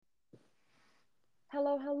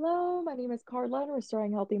Hello, hello. My name is Carla, and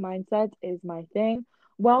restoring healthy mindsets is my thing.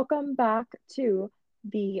 Welcome back to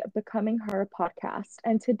the Becoming Her podcast.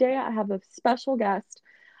 And today I have a special guest.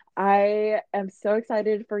 I am so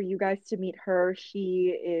excited for you guys to meet her.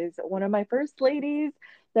 She is one of my first ladies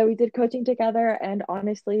that we did coaching together, and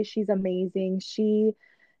honestly, she's amazing. She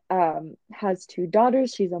has two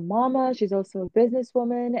daughters. She's a mama. She's also a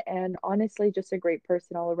businesswoman, and honestly, just a great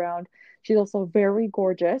person all around. She's also very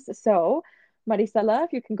gorgeous. So, Marisela,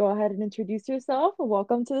 if you can go ahead and introduce yourself,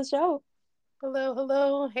 welcome to the show. Hello,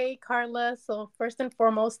 hello. Hey, Carla. So, first and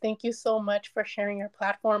foremost, thank you so much for sharing your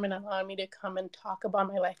platform and allowing me to come and talk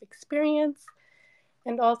about my life experience.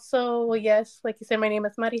 And also, yes, like you said, my name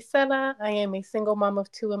is Marisela. I am a single mom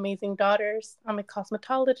of two amazing daughters. I'm a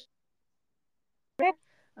cosmetologist.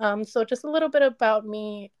 So, just a little bit about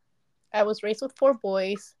me. I was raised with four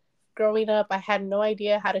boys. Growing up, I had no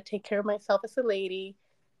idea how to take care of myself as a lady.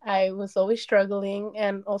 I was always struggling,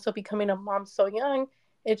 and also becoming a mom so young,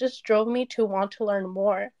 it just drove me to want to learn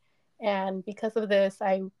more. And because of this,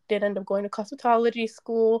 I did end up going to cosmetology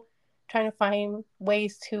school, trying to find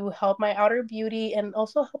ways to help my outer beauty and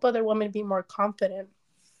also help other women be more confident.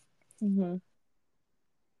 Hmm.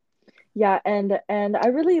 Yeah, and I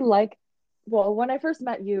really like, well, when I first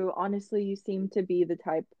met you, honestly, you seem to be the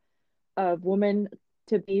type of woman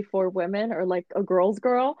to be for women or like a girl's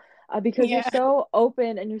girl because you're Yeah. so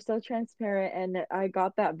open and you're so transparent. And I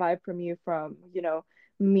got that vibe from you from,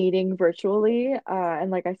 meeting virtually. And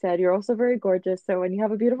like I said, you're also very gorgeous. So, and you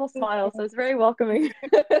have a beautiful smile. So it's very welcoming.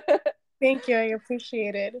 Thank you. I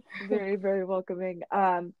appreciate it. Very, very welcoming.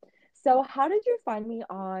 So how did you find me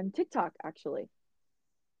on TikTok actually?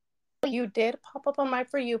 You did pop up on my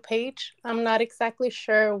For You page. I'm not exactly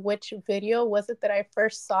sure which video was it that I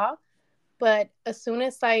first saw, but as soon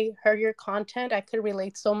as I heard your content, I could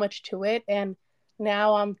relate so much to it. And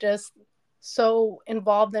now I'm just so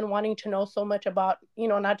involved in wanting to know so much about,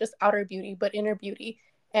 not just outer beauty, but inner beauty.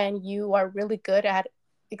 And you are really good at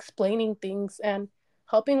explaining things and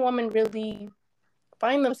helping women really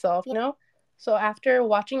find themselves. So after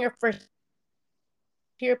watching your first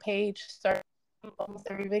to your page, started almost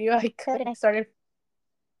every video I could, and I started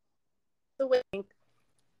the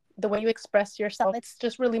way you express yourself. It's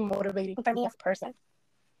just really motivating for me as a person.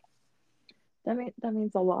 That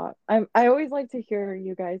means a lot. I always like to hear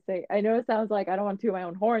you guys say. I know it sounds like I don't want to toot my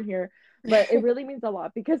own horn here, but it really means a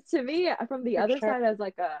lot because to me, from the For other sure. side, as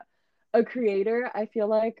like a creator, I feel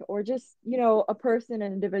like, or just a person,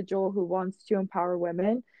 an individual who wants to empower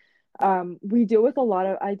women. We deal with a lot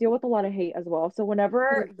of I deal with a lot of hate as well. So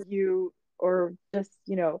whenever you or just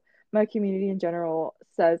my community in general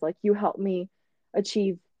says like you help me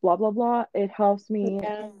achieve blah blah blah, it helps me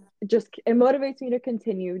Yeah. just it motivates me to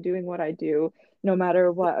continue doing what I do, no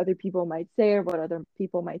matter what other people might say or what other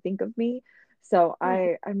people might think of me. So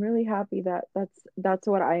I'm really happy that that's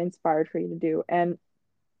what I inspired for you to do. And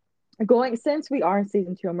going since we are in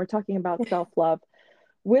season two and we're talking about self-love,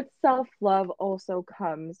 with self-love also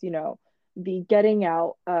comes, the getting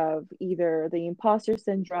out of either the imposter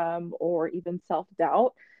syndrome or even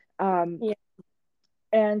self-doubt. Um, Yeah.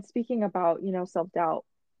 and speaking about, self-doubt,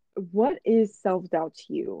 what is self-doubt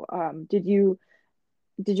to you?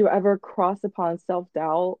 Did you ever cross upon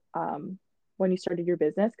self-doubt when you started your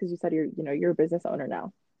business? Because you said you're a business owner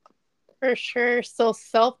now. For sure. So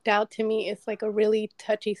self doubt to me is like a really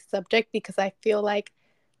touchy subject because I feel like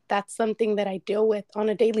that's something that I deal with on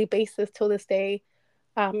a daily basis till this day.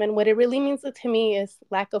 And what it really means to me is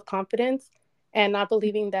lack of confidence and not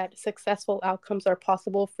believing that successful outcomes are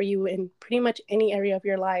possible for you in pretty much any area of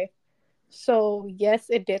your life. So, yes,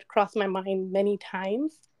 it did cross my mind many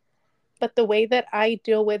times. But the way that I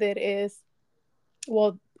deal with it is,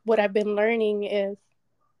 well, what I've been learning is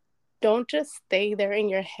don't just stay there in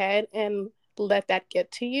your head and let that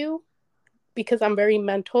get to you because I'm very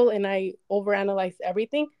mental and I overanalyze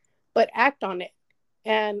everything, but act on it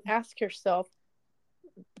and ask yourself,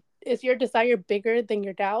 is your desire bigger than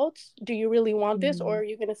your doubts? Do you really want this, or Mm-hmm. are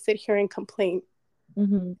you going to sit here and complain?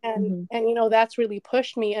 Mm-hmm. and Mm-hmm. and that's really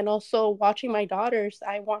pushed me. And also watching my daughters,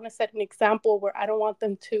 I want to set an example where I don't want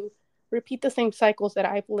them to repeat the same cycles that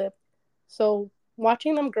I've lived. So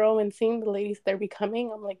watching them grow and seeing the ladies they're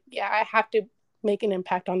becoming, I'm like, yeah, I have to make an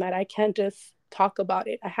impact on that. I can't just talk about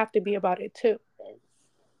it, I have to be about it too.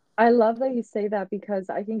 I love that you say that because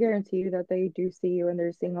I can guarantee you that they do see you and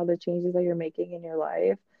they're seeing all the changes that you're making in your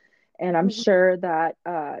life. And I'm Mhm. sure that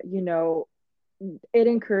it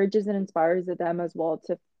encourages and inspires them as well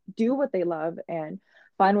to do what they love and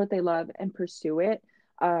find what they love and pursue it.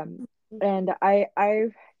 Um, and I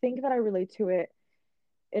think that I relate to it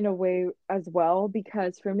in a way as well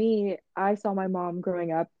because for me, I saw my mom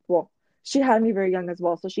growing up. Well, she had me very young as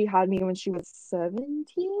well. So she had me when she was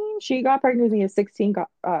 17. She got pregnant with me at 16.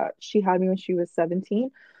 She had me when she was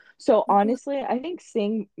 17. So Mhm. honestly, I think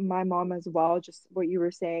seeing my mom as well, just what you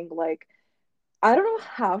were saying, like I don't know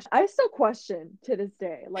how I still question to this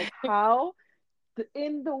day, like how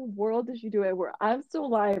in the world did she do it where I'm still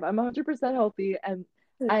alive, I'm 100% healthy, and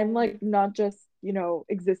I'm Yeah. like not just,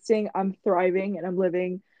 existing, I'm thriving and I'm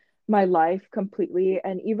living my life completely.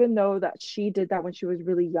 And even though that she did that when she was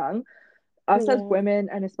really young, us as Yeah. women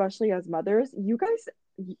and especially as mothers, you guys,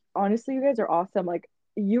 honestly, you guys are awesome. Like,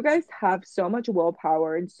 you guys have so much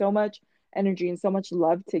willpower and so much energy and so much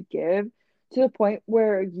love to give, to the point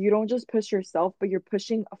where you don't just push yourself, but you're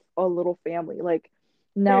pushing a little family. Like,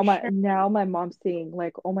 For sure. now my mom's saying,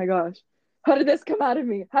 like, oh my gosh, how did this come out of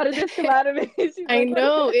me? How did this come out of me? She's I like, what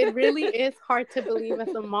know is it really is hard to believe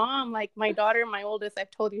as a mom. Like my daughter, my oldest,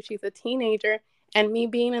 I've told you she's a teenager, and me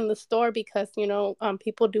being in the store because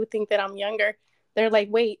people do think that I'm younger. They're like,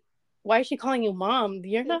 "Wait, why is she calling you mom?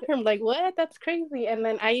 You're not her." I'm like, "What? That's crazy." And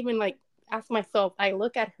then I even like ask myself. I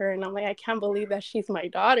look at her and I'm like, I can't believe that she's my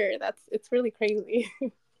daughter. It's really crazy.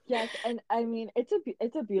 Yes, and I mean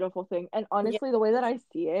it's a beautiful thing. And Yeah. honestly, the way that I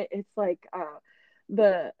see it, it's like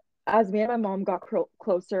the as me and my mom got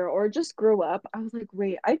closer or just grew up, I was like,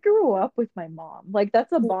 wait, I grew up with my mom. Like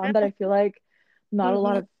that's a bond that Yeah. I feel like not a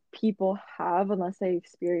lot Hmm. of people have unless they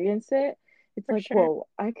experience it. It's For like, sure. whoa,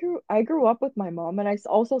 I grew up with my mom, and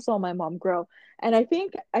also saw my mom grow. And I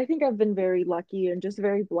think I've been very lucky and just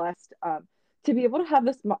very blessed to be able to have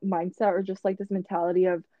this mindset or just like this mentality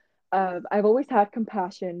of I've always had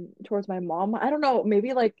compassion towards my mom. I don't know,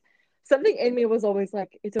 maybe like something in me was always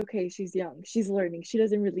like, it's okay, she's young, she's learning, she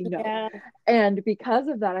doesn't really know. Yeah. And because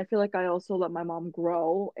of that, I feel like I also let my mom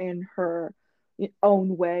grow in her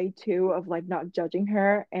own way too, of like not judging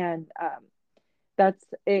her. And that's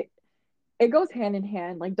it. It goes hand in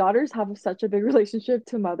hand. Like daughters have such a big relationship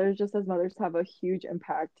to mothers, just as mothers have a huge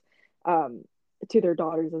impact um, to their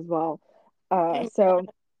daughters as well. I So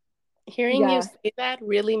Hearing you yeah. say that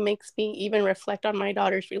really makes me even reflect on my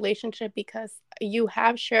daughter's relationship because you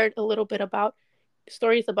have shared a little bit about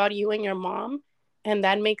stories about you and your mom, and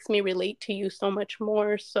that makes me relate to you so much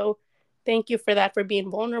more. So, thank you for that, for being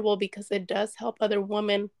vulnerable because it does help other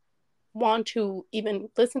women want to even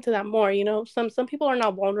listen to that more. Some people are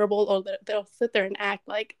not vulnerable, or they'll sit there and act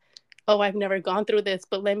like, "Oh, I've never gone through this,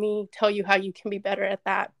 but let me tell you how you can be better at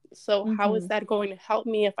that." So how is Hmm. that going to help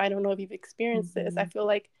me if I don't know if you've experienced this? I Hmm. feel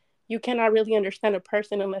like you cannot really understand a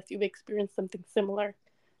person unless you've experienced something similar.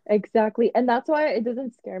 Exactly. And that's why it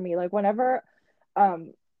doesn't scare me. Like whenever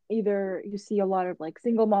um either you see a lot of like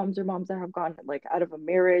single moms or moms that have gone like out of a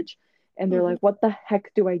marriage, and they're Hmm. like, what the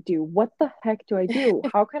heck do I do? What the heck do I do?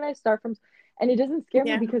 How can I start from and it doesn't scare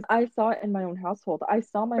me Yeah, because I saw it in my own household. I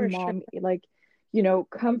saw my for sure. mom like,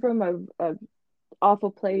 come from a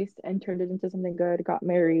awful place and turned it into something good, got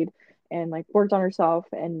married and like worked on herself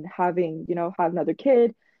and having, had another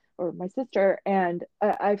kid or my sister. And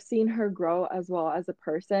I've seen her grow as well as a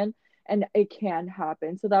person, and it can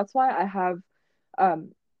happen. So that's why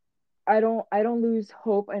um, I don't lose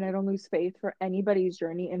hope and I don't lose faith for anybody's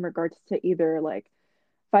journey in regards to either like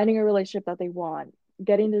finding a relationship that they want,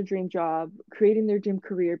 getting their dream job, creating their dream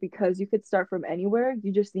career, because you could start from anywhere.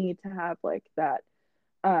 You just need to have like that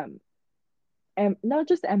um and not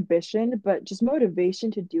just ambition, but just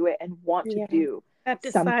motivation to do it and want to Yeah, do that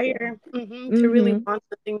something. desire, to really Mm-hmm. want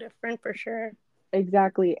something different, for sure.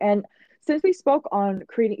 Exactly. And since we spoke on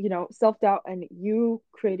creating, self-doubt and you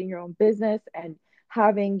creating your own business and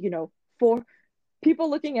having, four people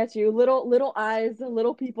looking at you, little eyes,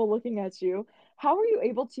 little people looking at you, how were you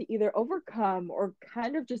able to either overcome or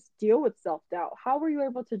kind of just deal with self-doubt? How were you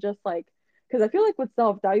able to just like, because I feel like with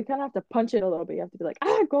self-doubt, you kind of have to punch it a little bit. You have to be like,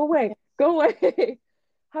 go away, go away.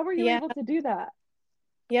 How were you Yeah. able to do that?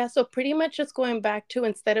 Yeah, so pretty much just going back to,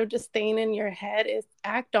 instead of just staying in your head, is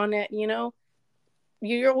act on it.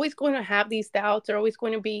 You're always going to have these doubts, they're always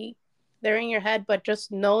going to be there in your head, but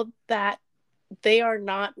just know that they are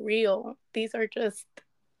not real. These are just,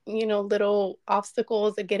 little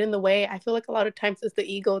obstacles that get in the way. I feel like a lot of times it's the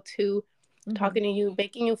ego too, Mm-hmm. talking to you,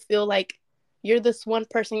 making you feel like you're this one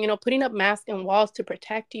person, putting up masks and walls to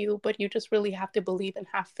protect you, but you just really have to believe and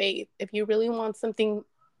have faith. If you really want something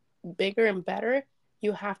bigger and better,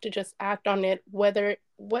 you have to just act on it, whether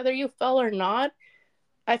you fell or not.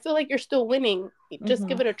 I feel like you're still winning. Just Mm-hmm.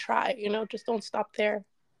 give it a try, just don't stop there.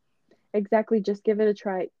 Exactly. Just give it a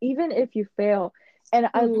try, even if you fail. And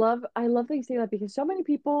Hmm. I love that you say that because so many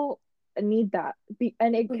people need that.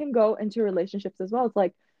 And it can go into relationships as well. It's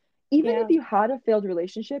like, even if Yeah, you had a failed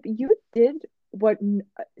relationship, you did what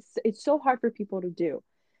it's so hard for people to do,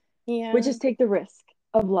 which yeah, is take the risk.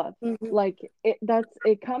 of love. Hmm. Like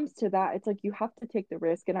it comes to that. It's like you have to take the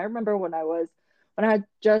risk. And I remember when I had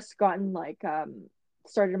just gotten like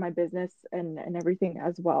started my business and everything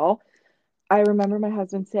as well. I remember my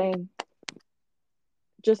husband saying,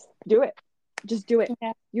 just do it. Just do it.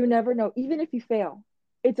 Yeah. You never know. Even if you fail,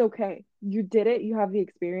 it's okay. You did it. You have the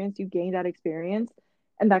experience. You gained that experience,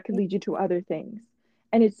 and that could lead you to other things.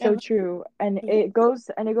 And it's so And true. And yeah. it goes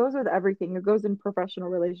with everything. It goes in professional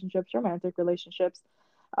relationships, romantic relationships,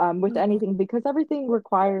 with Mhm. anything because everything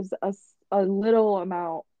requires a little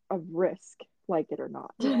amount of risk, like it or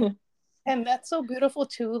not. Yeah. And that's so beautiful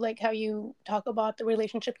too, like how you talk about the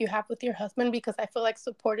relationship you have with your husband, because I feel like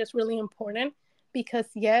support is really important. Because,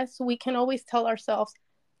 yes, we can always tell ourselves,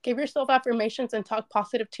 give yourself affirmations and talk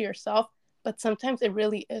positive to yourself. But sometimes it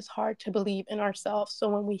really is hard to believe in ourselves. So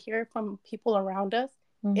when we hear from people around us,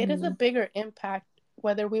 it is a Hmm. bigger impact,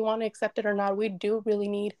 whether we want to accept it or not. We do really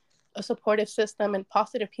need a supportive system and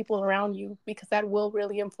positive people around you because that will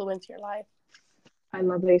really influence your life. I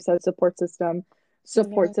love that you said support system.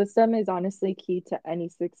 Yeah. Support system is honestly key to any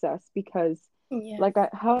success because, Yes. like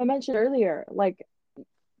how I mentioned earlier, like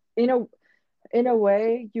in a in a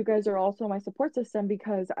way, you guys are also my support system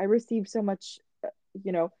because I receive so much,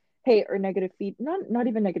 you know, hate or negative not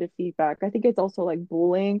even negative feedback. I think it's also like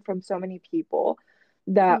bullying from so many people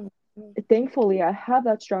that Mhm. thankfully I have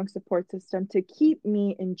that strong support system to keep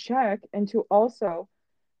me in check and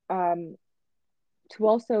um to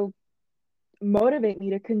also motivate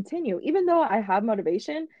me to continue. Even though I have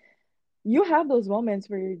motivation, you have those moments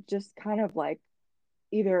where you're just kind of like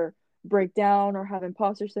either break down or have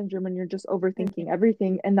imposter syndrome and you're just overthinking Mhm.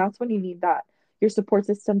 everything. And that's when you need that your support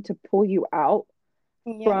system to pull you out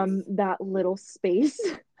from Yes. that little space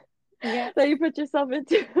that Yes. you put yourself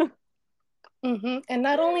into. And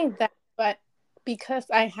not only that, but because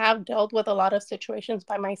I have dealt with a lot of situations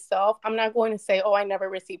by myself, I'm not going to say, "Oh, I never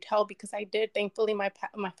received help," because I did. Thankfully, my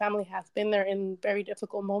family has been there in very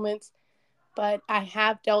difficult moments. But I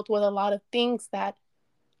have dealt with a lot of things that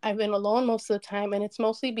I've been alone most of the time, and it's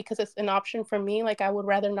mostly because it's an option for me. Like I would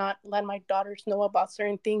rather not let my daughters know about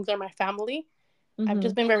certain things or my family. I've Mm-hmm.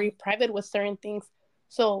 just been very private with certain things.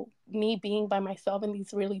 So me being by myself in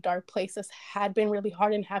these really dark places had been really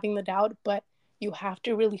hard and having the doubt, but you have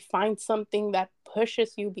to really find something that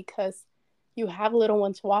pushes you because you have little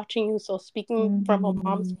ones watching you. So speaking from a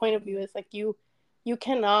mom's Mm-hmm. point of view is like you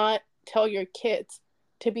cannot tell your kids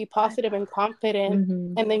to be positive and confident,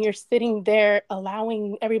 Mm-hmm. and then you're sitting there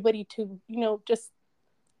allowing everybody to, just,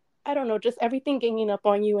 I don't know, just everything ganging up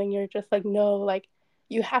on you, and you're just like, no, like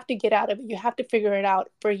you have to get out of it. You have to figure it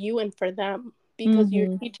out for you and for them because you're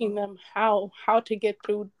Mm-hmm. teaching them how to get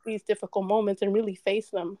through these difficult moments and really face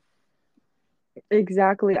them.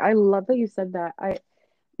 Exactly. I love that you said that. I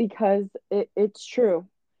because it's true.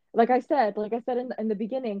 Like I said in the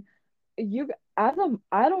beginning, you as a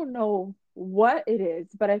I don't know what it is,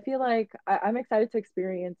 but I feel like I'm excited to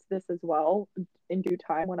experience this as well in due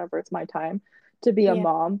time, whenever it's my time to be a Yeah,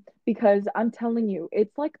 mom, because I'm telling you,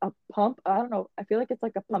 it's like a pump. I don't know. I feel like it's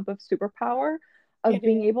like a pump of superpower of it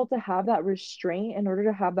being is. able to have that restraint in order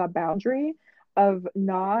to have that boundary of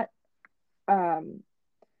not um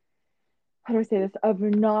how do I say this? Of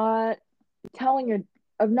not telling your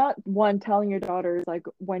of not one telling your daughters like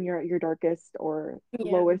when you're at your darkest or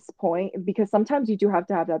Yeah, lowest point, because sometimes you do have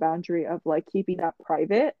to have that boundary of like keeping that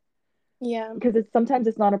private yeah, because it's sometimes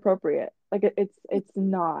it's not appropriate, like it's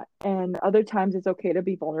not, and other times it's okay to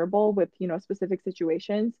be vulnerable with specific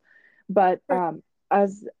situations, but for,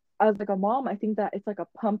 as like a mom, I think that it's like a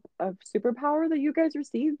pump of superpower that you guys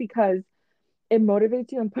receive because it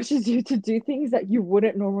motivates you and pushes you to do things that you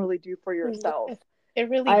wouldn't normally do for yourself. yes, it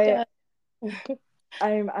really I does.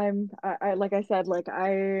 I like I said, like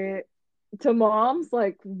I to moms,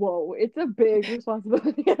 like, whoa, it's a big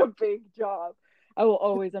responsibility and a big job. I will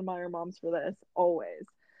always admire moms for this, always.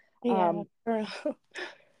 Yeah, Um,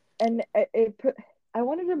 and it put I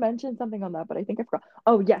wanted to mention something on that, but I think I forgot.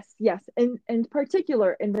 Oh, yes, yes. In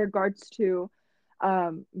particular, in regards to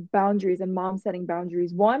boundaries and mom setting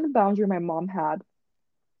boundaries, one boundary my mom had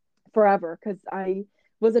forever because I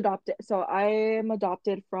was adopted. So I am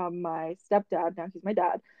adopted from my stepdad. Now he's my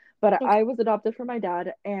dad, but okay, I was adopted from my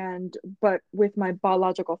dad. And but with my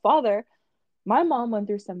biological father, my mom went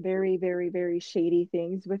through some very, very, very shady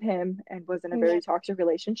things with him and was in a yeah, very toxic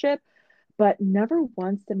relationship. But never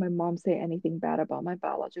once did my mom say anything bad about my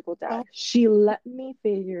biological oh, dad. She let me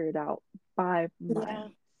figure it out by yeah,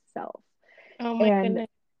 myself. oh my And goodness,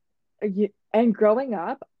 and growing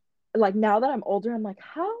up, like now that I'm older, I'm like,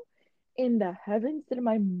 how in the heavens did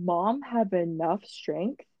my mom have enough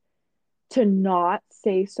strength to not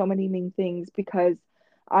say so many mean things? Because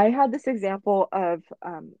I had this example of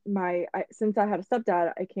since I had a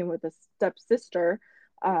stepdad, I came with a stepsister,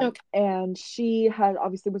 Okay. and she had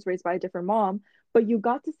obviously was raised by a different mom, but you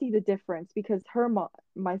got to see the difference because her mom,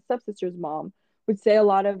 my stepsister's mom, would say a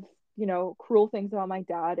lot of, cruel things about my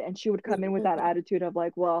dad, and she would come in with that Mhm. attitude of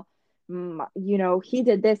like, well, he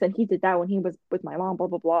did this and he did that when he was with my mom, blah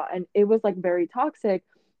blah blah, and it was like very toxic.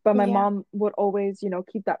 But my Yeah. mom would always,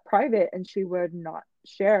 keep that private, and she would not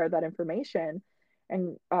share that information.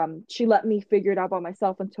 And she let me figure it out by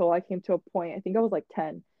myself until I came to a point, I think I was like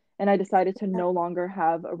 10, and I decided to no longer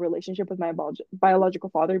have a relationship with my biological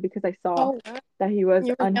father because I saw Oh, wow. that he was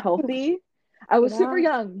You were young. unhealthy. I was super Wow.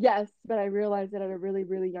 young, yes, but I realized it at a really,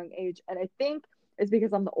 really young age. And I think it's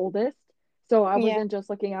because I'm the oldest. So I Yeah. wasn't just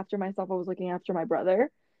looking after myself, I was looking after my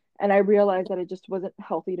brother. And I realized that it just wasn't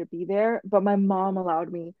healthy to be there. But my mom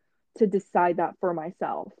allowed me to decide that for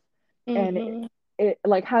myself. And Hmm.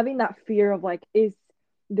 like having that fear of like, is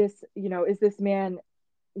this man,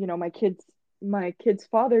 my kid's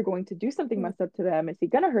father going to do something messed up to them? Is he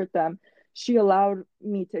gonna hurt them? She allowed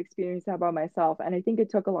me to experience that by myself. And I think it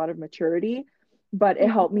took a lot of maturity, but it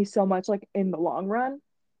helped Hmm. me so much like in the long run.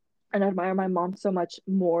 And I admire my mom so much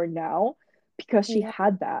more now because she Yeah.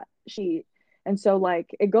 had that. And so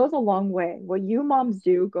like it goes a long way. What you moms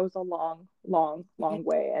do goes a long, long, Yeah. long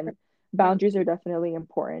way. For And sure. boundaries are definitely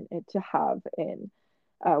important to have in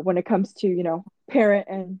when it comes to,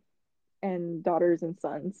 parent and daughters and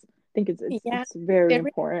sons. I think it's it's Yeah, it's very it really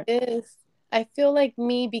important. is. I feel like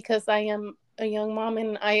me because I am a young mom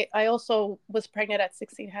and I also was pregnant at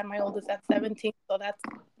 16, had my oldest at 17, so that's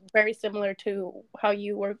very similar to how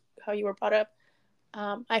you were brought up.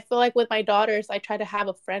 I feel like with my daughters, I try to have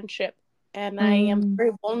a friendship and I am Mm,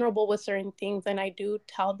 very vulnerable with certain things and I do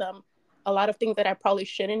tell them a lot of things that I probably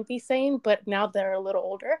shouldn't be saying, but now they're a little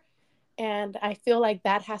older and I feel like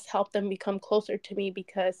that has helped them become closer to me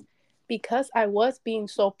because I was being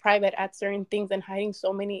so private at certain things and hiding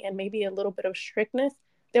so many and maybe a little bit of strictness.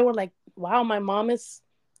 They were like, wow, my mom is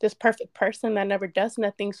this perfect person that never does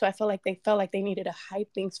nothing. So I felt like they needed to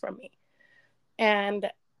hide things from me. And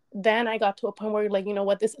then I got to a point where like, you know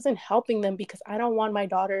what, this isn't helping them because I don't want my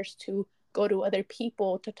daughters to go to other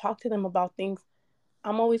people to talk to them about things.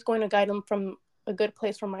 I'm always going to guide them from a good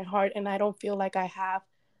place from my heart and I don't feel like I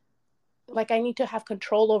need to have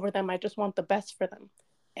control over them. I just want the best for them.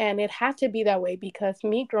 And it had to be that way because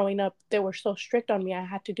me growing up, they were so strict on me. I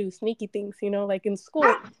had to do sneaky things, like in school,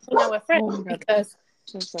 hang out with friends oh my god, because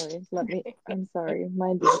so sorry. I'm sorry.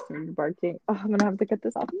 My dog's barking. Oh, I'm gonna have to cut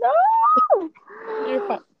this off. No. you're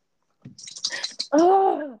fine.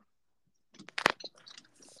 Oh.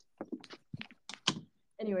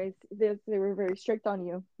 Anyways, they were very strict on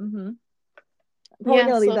you. I'm probably Yeah,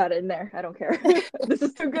 gonna leave so that in there. I don't care. This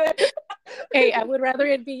is too good. hey, I would rather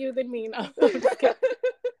it be you than me. No, I'm just kidding.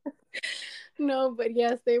 No, but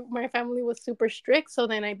yes, my family was super strict. So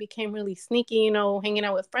then I became really sneaky, hanging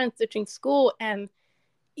out with friends, ditching school. And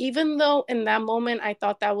even though in that moment I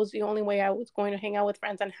thought that was the only way I was going to hang out with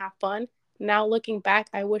friends and have fun, now looking back,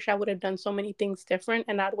 I wish I would have done so many things different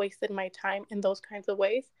and not wasted my time in those kinds of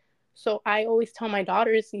ways. So I always tell my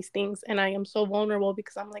daughters these things, and I am so vulnerable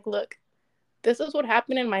because I'm like, look, this is what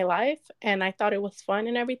happened in my life, and I thought it was fun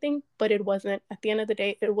and everything, but it wasn't. At the end of the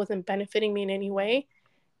day, it wasn't benefiting me in any way,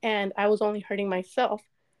 and I was only hurting myself.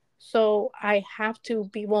 So I have to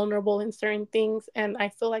be vulnerable in certain things. And I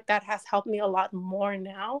feel like that has helped me a lot more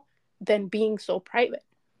now than being so private.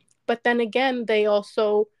 But then again, they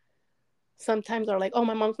also sometimes are like, oh,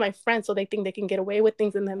 my mom's my friend. So they think they can get away with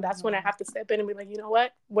things. And then that's when I Mhm. have to step in and be like, you know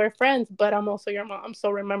what? We're friends, but I'm also your mom. So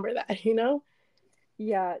remember that, you know?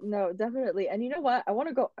 Yeah, no, definitely. And you know what? I'm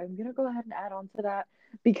gonna go ahead and add on to that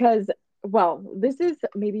because, well,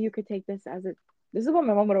 maybe you could take this is what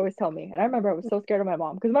my mom would always tell me. And I remember I was so scared of my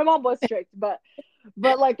mom because my mom was strict, but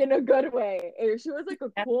like in a good way. And she was like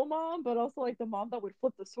a Yeah. cool mom, but also like the mom that would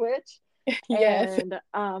flip the switch. Yes.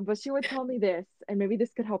 And but she would tell me this, and maybe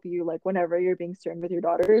this could help you like whenever you're being stern with your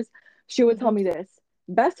daughters. She would tell Hmm. me this: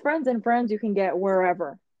 best friends and friends you can get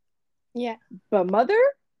wherever, Yeah. but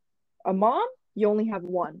a mom, you only have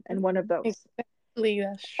one, and one of those. Exactly.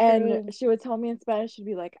 That's And true. she would tell me in Spanish, she'd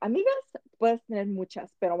be like, amigas, puedes tener muchas,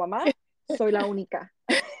 pero mamá, soy la única.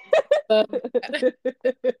 Love that.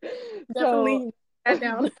 So, Definitely that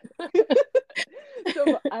down.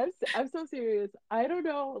 so I'm so serious. I don't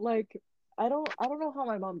know, like, I don't know how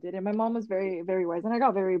my mom did it. My mom was very, very wise, and I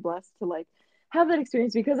got very blessed to like have that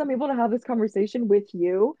experience because I'm able to have this conversation with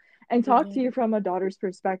you and talk Yeah. to you from a daughter's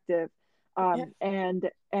perspective. Yeah. And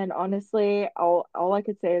honestly, all I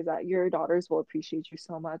could say is that your daughters will appreciate you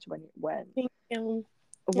so much when Thank you. It means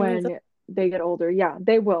a when they get older, yeah,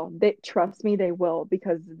 they will. They trust me, they will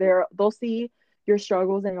because they'll see your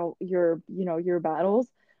struggles and your battles.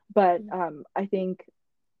 But I think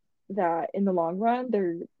that in the long run,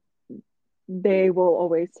 they will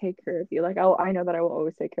always take care of you. Like I know that I will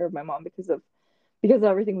always take care of my mom because of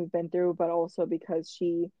everything we've been through, but also because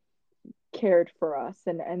she cared for us,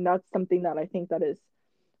 and that's something that I think that is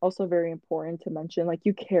also very important to mention. Like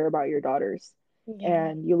you care about your daughters Yeah.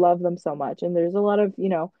 and you love them so much. And there's a lot of,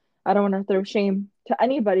 I don't want to throw shame to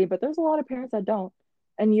anybody, but there's a lot of parents that don't.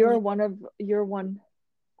 And Yeah. you're one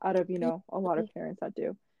out of, a lot of parents that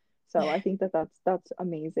do. So I think that that's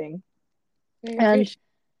amazing. I And appreciate.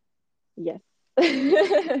 yes.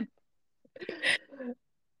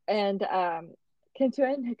 And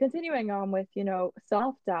continuing on with,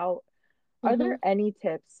 self-doubt, are Mm-hmm. there any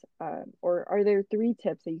tips, or are there three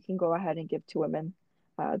tips that you can go ahead and give to women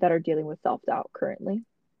that are dealing with self-doubt currently?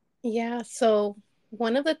 Yeah. So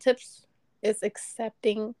one of the tips is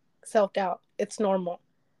accepting self doubt. It's normal,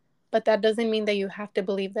 but that doesn't mean that you have to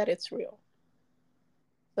believe that it's real.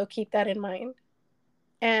 So keep that in mind.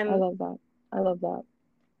 I And love that. I love that.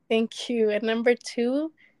 thank you. And number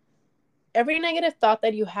two, every negative thought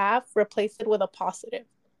that you have, replace it with a positive.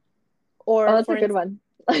 Oh, Or that's for a good instance,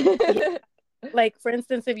 one. yeah, like for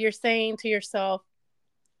instance, if you're saying to yourself,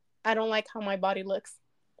 I don't like how my body looks,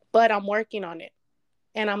 but I'm working on it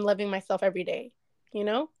and I'm loving myself every day,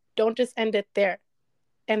 don't just end it there.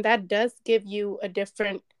 And that does give you a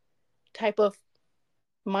different type of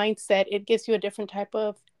mindset. It gives you a different type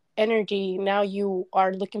of energy. Now you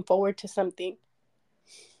are looking forward to something.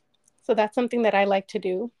 So that's something that I like to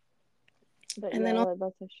do. But And then, yeah,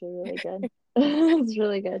 that's actually really good. It's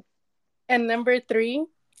really good. and number three,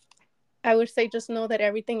 I would say just know that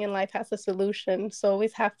everything in life has a solution. So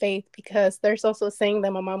always have faith, because there's also a saying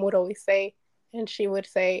that my mom would always say, and she would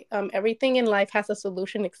say, everything in life has a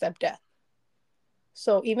solution except death.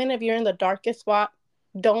 So even if you're in the darkest spot,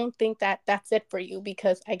 don't think that that's it for you,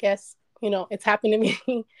 because I guess, it's happened to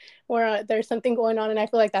me where there's something going on and I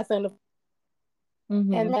feel like that's the end of.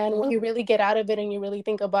 Mm-hmm. And then when you really get out of it and you really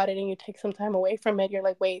think about it and you take some time away from it, you're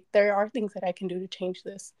like, wait, there are things that I can do to change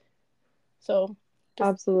this. So just,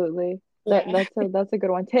 Absolutely. That yeah. that's a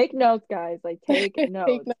good one. Take notes, guys. Like take Take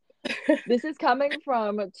notes. note. This is coming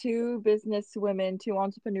from two business women, two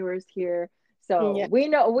entrepreneurs here. So Yeah. we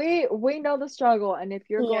know the struggle, and if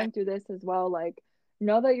you're Yeah. going through this as well, like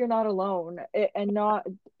know that you're not alone. And not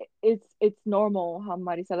it's normal, how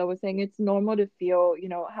Marisela was saying, it's normal to feel,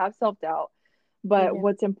 have self-doubt. But Yeah.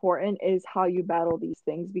 what's important is how you battle these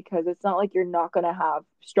things, because it's not like you're not going to have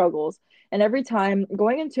struggles. And every time,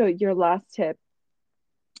 going into your last tip,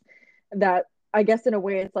 that I guess in a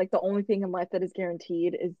way it's like the only thing in life that is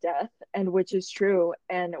guaranteed is death, and which is true.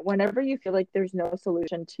 And whenever you feel like there's no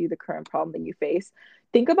solution to the current problem that you face,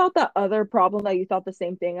 think about that other problem that you thought the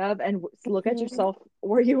same thing of, and look at Mhm. yourself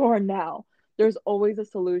where you are now. There's always a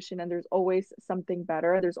solution, and there's always something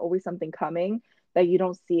better. There's always something coming that you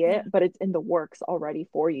don't see it, Yeah. but it's in the works already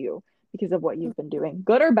for you because of what you've been doing,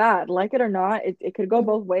 good or bad, like it or not. It could go Mhm.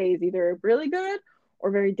 both ways, either really good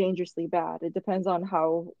or very dangerously bad. It depends on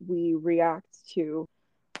how we react to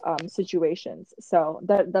situations. So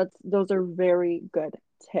that's those are very good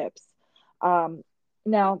tips.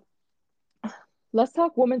 Now let's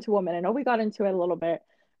talk woman to woman. I know we got into it a little bit,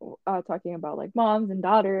 talking about like moms and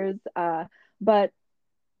daughters, but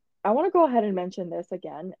I want to go ahead and mention this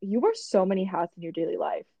again. You wear so many hats in your daily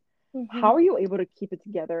life. How Mhm. are you able to keep it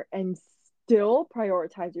together and still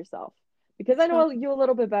prioritize yourself? Because I Um, know you a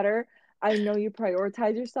little bit better. I know you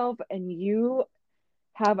prioritize yourself, and you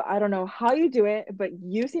have, I don't know how you do it, but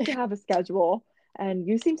you seem to have a schedule and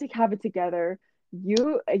you seem to have it together.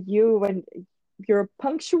 When you're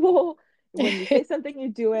punctual, when you say something, you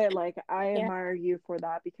do it. Like I yeah. admire you for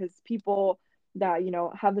that, because people that,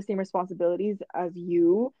 have the same responsibilities as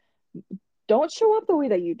you don't show up the way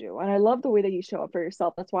that you do. And I love the way that you show up for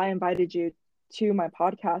yourself. That's why I invited you to my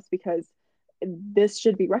podcast, because this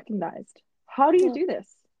should be recognized. How do you Oh, do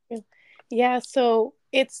this? yeah. Yeah. So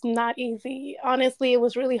it's not easy. Honestly, it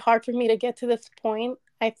was really hard for me to get to this point.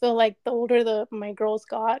 I feel like the older my girls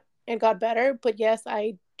got, it got better. But yes,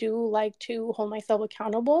 I do like to hold myself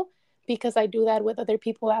accountable, because I do that with other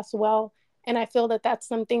people as well. And I feel that that's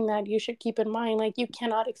something that you should keep in mind. Like, you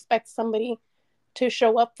cannot expect somebody to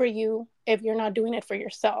show up for you if you're not doing it for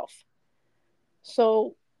yourself.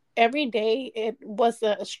 So every day it was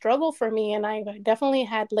a struggle for me, and I definitely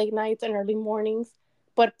had late nights and early mornings,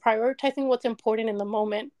 but prioritizing what's important in the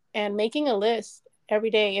moment and making a list every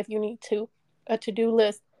day if you need to, a to-do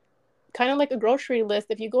list, kind of like a grocery list.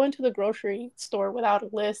 If you go into the grocery store without a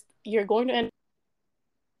list, you're going to end up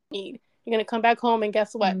need. You're going to come back home, and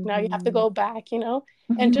guess what? Now you have to Mm-hmm. go back,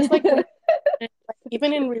 And just like with like,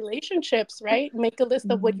 even in relationships, right? Make a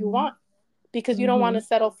list of what you Mm-hmm. want because you don't want to Mm-hmm.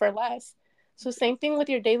 settle for less. So same thing with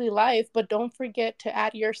your daily life, but don't forget to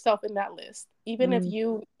add yourself in that list. Even if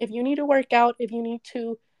you need to work out, if you need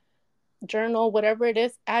to journal, whatever it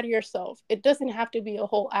is, add yourself. It doesn't have to be a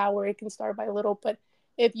whole hour. It can start by little, but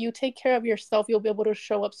if you take care of yourself, you'll be able to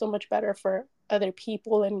show up so much better for other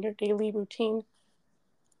people in your daily routine.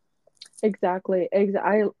 Exactly.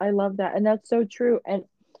 I love that. And that's so true. And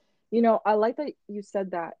I like that you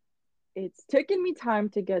said that it's taken me time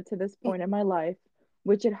to get to this point in my life,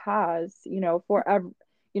 which it has, forever.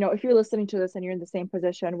 If you're listening to this and you're in the same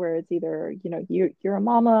position where it's either, you're a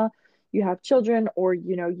mama, you have children, or,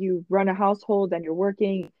 you run a household and you're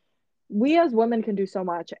working, we as women can do so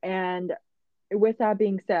much. And with that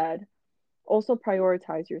being said, also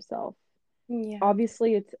prioritize yourself. Yeah.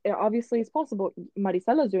 Obviously it's possible.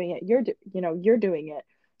 Marisela's doing it. You're doing it.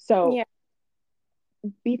 So Yeah.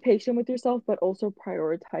 be patient with yourself, but also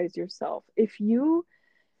prioritize yourself. If you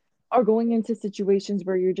are going into situations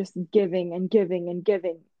where you're just giving and giving and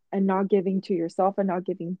giving and not giving to yourself and not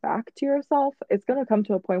giving back to yourself, it's going to come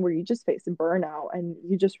to a point where you just face burnout and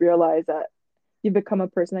you just realize that you become a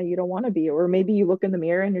person that you don't want to be. Or maybe you look in the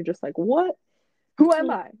mirror and you're just like, what? Who am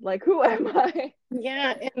I? Like, who am I?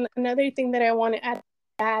 Yeah, and another thing that I want to add to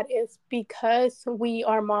that is because we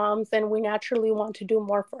are moms and we naturally want to do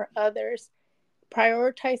more for others,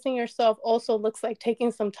 prioritizing yourself also looks like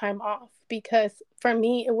taking some time off because for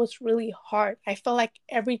me it was really hard. I felt like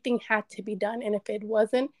everything had to be done, and if it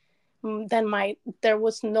wasn't, then my there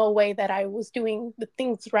was no way that I was doing the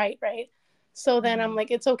things right. So then I'm Mhm.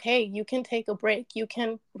 like, it's okay, you can take a break, you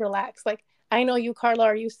can relax. Like, I know you, Carla,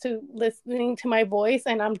 are used to listening to my voice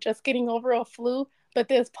and I'm just getting over a flu, but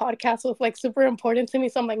this podcast was like super important to me,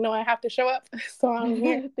 so I'm like, no, I have to show up. So I'm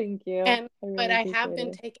here. Thank you. And I but really I have appreciate been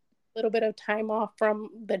it. taking a little bit of time off from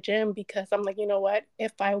the gym because I'm like, you know what?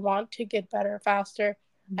 If I want to get better faster,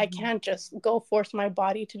 I Mhm. can't just go force my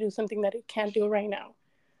body to do something that it can't do right now.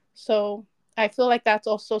 So I feel like that's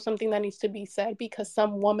also something that needs to be said because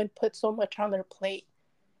some women put so much on their plate,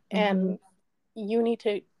 Mhm. and you need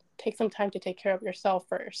to take some time to take care of yourself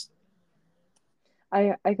first.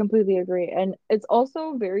 I completely agree. And it's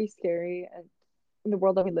also very scary in the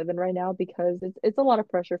world that we live in right now because it's a lot of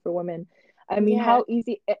pressure for women. I mean, Yeah. how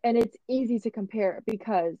easy and it's easy to compare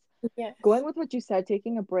because going Yes. with what you said,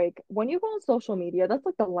 taking a break, when you go on social media, that's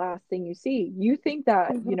like the last thing you see. You think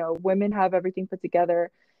that, Mm-hmm. women have everything put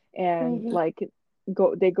together and Mm-hmm. like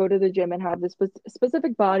they go to the gym and have this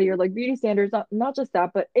specific body or like beauty standards, not just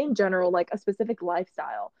that, but in general, like a specific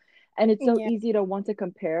lifestyle. And it's so Yeah. easy to want to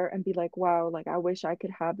compare and be like, wow, like I wish I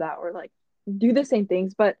could have that or like do the same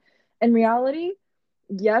things. But in reality,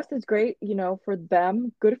 yes, it's great, for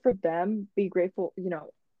them, good for them, be grateful,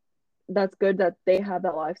 that's good that they have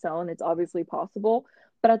that lifestyle and it's obviously possible.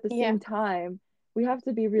 But at the Yeah. same time, we have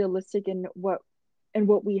to be realistic in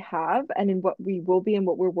what we have and in what we will be and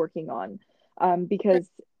what we're working on. Because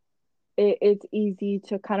it's easy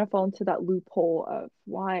to kind of fall into that loophole of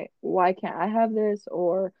why can't I have this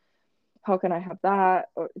or how can I have that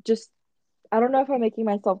or just I don't know if I'm making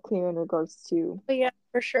myself clear in regards to Yeah,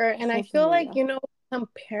 for sure. And I social feel like, media.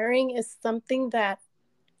 comparing is something that,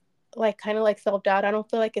 like, kind of like self doubt. I don't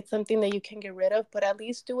feel like it's something that you can get rid of, but at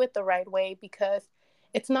least do it the right way because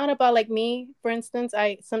it's not about, like, me, for instance.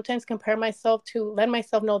 I sometimes compare myself to let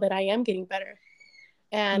myself know that I am getting better.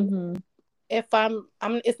 And Mm-hmm. if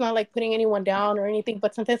it's not like putting anyone down or anything,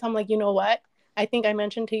 but sometimes I'm like, you know what? I think I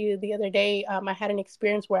mentioned to you the other day, I had an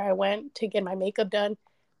experience where I went to get my makeup done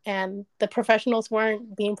and the professionals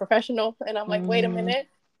weren't being professional. And I'm like, wait a Mm-hmm. minute.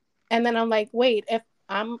 And then I'm like, wait, if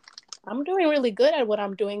I'm doing really good at what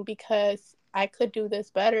I'm doing because I could do this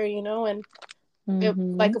better, and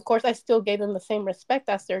Mm-hmm. like, of course I still gave them the same respect.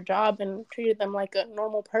 That's their job, and treated them like a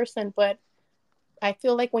normal person. But I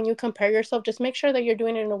feel like when you compare yourself, just make sure that you're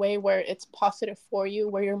doing it in a way where it's positive for you,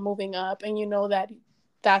 where you're moving up and you know that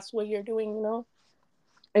that's what you're doing, keep moving.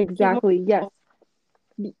 Exactly. Yes.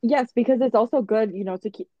 Yes, because it's also good, to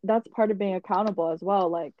keep that's part of being accountable as well.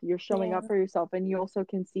 Like you're showing Yeah. up for yourself and you also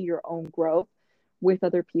can see your own growth with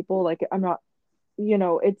other people. Like I'm not,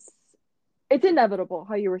 it's inevitable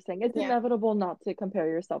how you were saying. It's Yeah. inevitable not to compare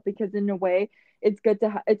yourself because in a way it's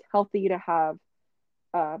healthy to have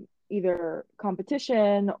either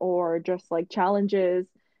competition or just like challenges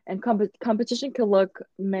and competition could look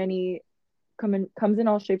many comes in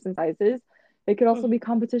all shapes and sizes. It could also Mhm. be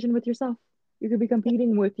competition with yourself. You could be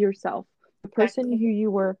competing with yourself, the person who Exactly.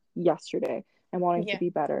 you were yesterday, and wanting to Yeah. be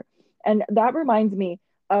better. And that reminds me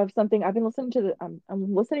of something I've been listening to. I'm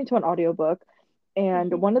listening to an audiobook,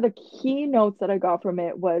 And Mm-hmm. one of the key notes that I got from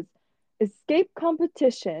it was escape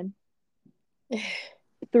competition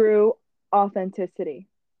through authenticity.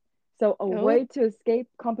 So a Oh, way to escape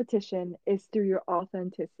competition is through your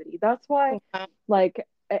authenticity. That's why, wow. like,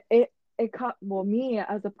 it caught, well, me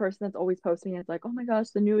as a person that's always posting, it's like, oh my gosh,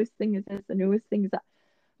 the newest thing is this, the newest thing is that.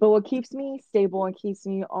 But what keeps me stable and keeps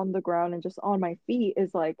me on the ground and just on my feet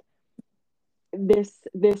is like this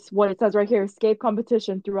what it says right here, escape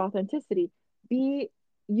competition through authenticity. Be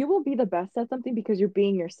You will be the best at something because you're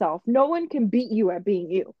being yourself. No one can beat you at being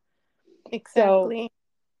you. So Exactly.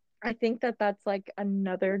 I think that that's like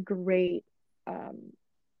another great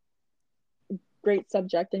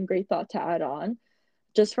subject and great thought to add on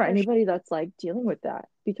just for For sure. anybody that's like dealing with that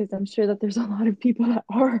because I'm sure that there's a lot of people that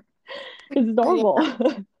are. It's Yeah. normal.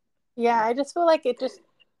 Yeah, I just feel like it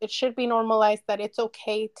should be normalized that it's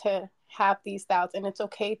okay to have these doubts and it's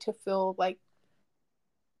okay to feel like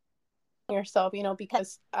yourself,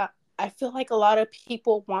 because I feel like a lot of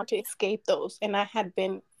people want to escape those. And I had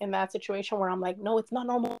been in that situation where I'm like, no, it's not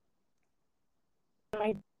normal.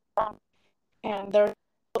 And there's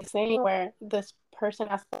a saying where this person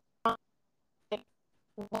asked, what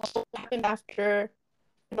happened after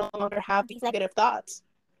you no longer have these negative thoughts?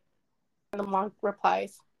 And the monk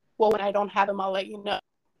replies, well, when I don't have them, I'll let you know.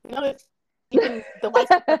 It's even the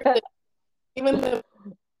wisest person, even the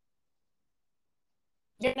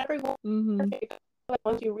you're never going to be Hmm. perfect. But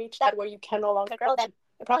once you reach that where you can no longer grow, then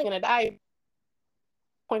you're probably gonna die.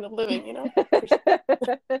 Point of living, For sure.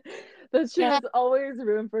 That's true. Yeah. There's always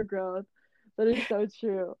room for growth. That is so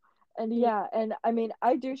true. And Yeah. yeah, and I mean,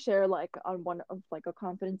 I do share like on one of like a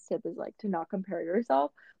confidence tip is like to not compare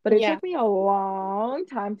yourself. But it Yeah. took me a long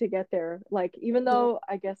time to get there. Like even Yeah. though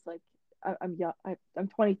I guess like I'm young, I'm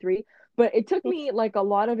 23, but it took me like a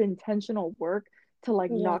lot of intentional work to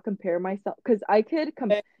like Yeah. not compare myself because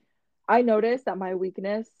I noticed that my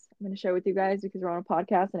weakness, I'm going to share with you guys because we're on a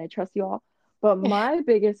podcast and I trust you all. But my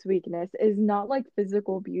biggest weakness is not like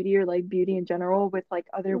physical beauty or like beauty in general with like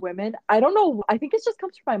other women. I don't know. I think it just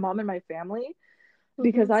comes from my mom and my family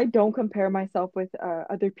because Mm-hmm. I don't compare myself with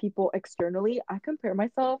other people externally. I compare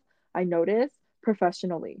myself, I notice,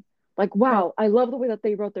 professionally. Like, Oh, wow, I love the way that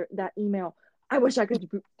they wrote that email. I wish I could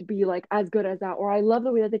be like as good as that. Or I love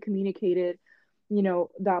the way that they communicated,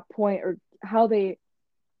 that point or how they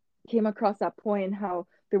came across that point and how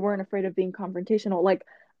they weren't afraid of being confrontational. Like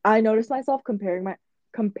I noticed myself comparing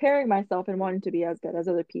myself and wanting to be as good as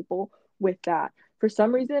other people with that. For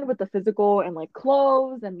some reason with the physical and like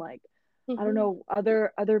clothes and like I don't mm-hmm. know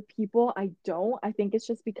other people I don't. I think it's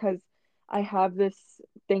just because I have this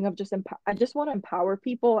thing of I just want to empower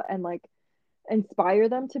people and like inspire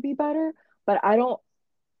them to be better, but I don't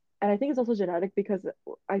and I think it's also genetic because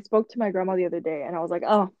I spoke to my grandma the other day and I was like,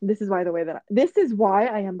 "Oh, this is why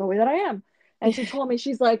I am the way that I am." And she told me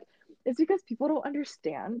she's like, "It's because people don't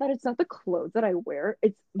understand that it's not the clothes that I wear,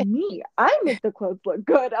 it's me. I make the clothes look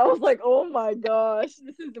good." I was like, "Oh my gosh,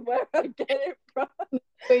 this is where I get it from."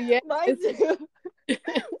 But yeah, Mind it's you,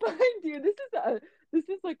 mind you, this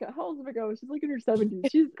is like how old is my grandma? She's like in her 70s.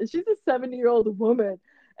 She's a 70-year-old woman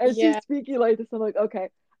and she's yeah, speaking like this. I'm like, okay,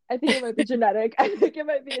 I think it might be genetic. I think it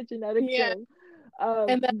might be a genetic yeah, thing.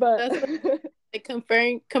 and But that's what, like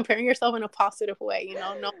comparing yourself in a positive way.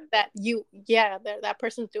 Know that yeah, that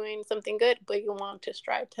person's doing something good, but you want to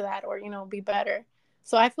strive to that or be better.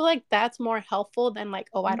 So I feel like that's more helpful than like,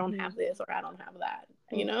 oh, I don't Mhm. have this or I don't have that.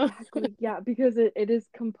 Exactly. Yeah, because it is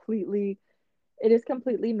completely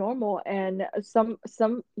normal and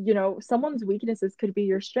someone's weaknesses could be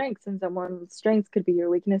your strengths and someone's strengths could be your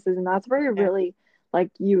weaknesses and that's where you're Yeah. really like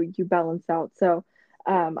you balance out. So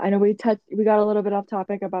I know we got a little bit off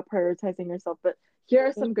topic about prioritizing yourself, but here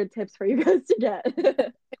are some good tips for you guys to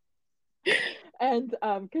get. And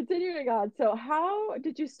continuing on, so how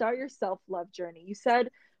did you start your self-love journey? You said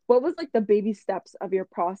what was like the baby steps of your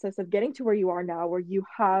process of getting to where you are now,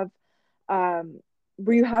 um,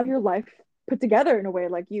 where you have your life put together in a way,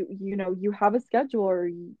 like you have a schedule or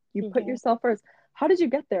you put Yeah. yourself first. How did you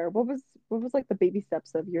get there? What was like the baby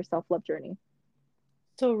steps of your self-love journey?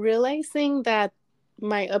 So realizing that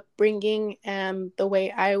my upbringing and the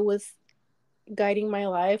way I was guiding my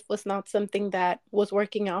life was not something that was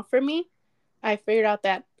working out for me, I figured out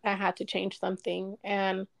that I had to change something.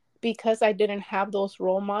 And because I didn't have those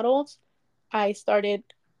role models, I started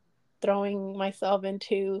throwing myself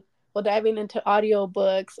into, well, diving into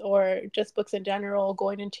audiobooks or just books in general,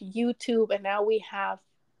 going into YouTube. And now we have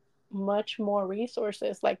much more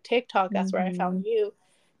resources like TikTok. That's where I Mm-hmm. found you.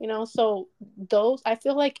 So those, I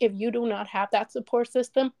feel like if you do not have that support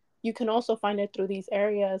system, you can also find it through these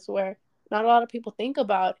areas where not a lot of people think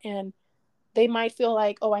about. And they might feel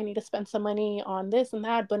like, oh, I need to spend some money on this and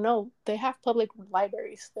that, but no, they have public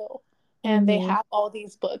libraries still, and they Mm-hmm. have all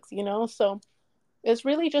these books. So it's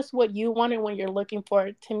really just what you want and what you're looking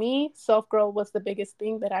for. To me, self growth was the biggest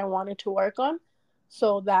thing that I wanted to work on.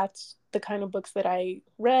 So that's the kind of books that I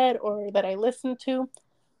read or that I listened to.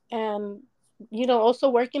 And, also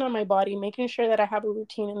working on my body, making sure that I have a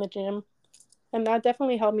routine in the gym. And that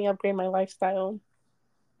definitely helped me upgrade my lifestyle.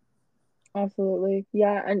 Absolutely.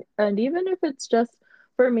 Yeah, and even if it's just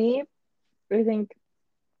for me, I think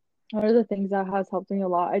one of the things that has helped me a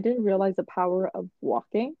lot, I didn't realize the power of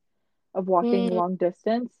walking Mm, long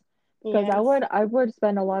distance because I yes. would I would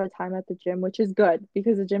spend a lot of time at the gym, which is good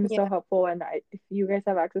because the gym is so Yeah. helpful. And if you guys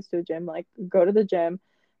have access to a gym, like go to the gym.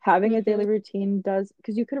 Having a Mm-hmm. daily routine does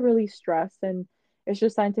because you could release stress, and it's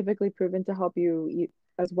just scientifically proven to help you eat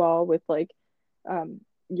as well with like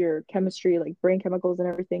your chemistry, like brain chemicals and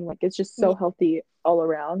everything. Like it's just so Yeah. healthy all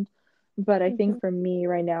around. But I Mm-hmm. think for me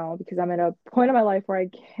right now, because I'm at a point in my life where I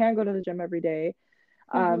can't go to the gym every day,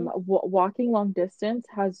 Mm-hmm. walking long distance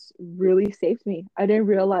has really saved me. I didn't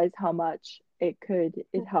realize how much it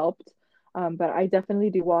helped. But I definitely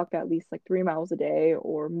do walk at least like 3 miles a day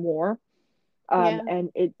or more. Yeah.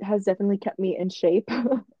 And it has definitely kept me in shape.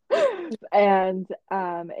 And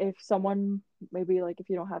if someone, maybe like if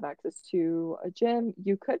you don't have access to a gym,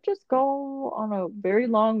 you could just go on a very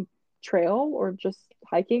long trail or just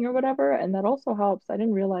hiking or whatever, and that also helps. I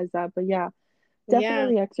didn't realize that, but yeah, Yeah.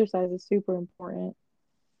 definitely exercise is super important.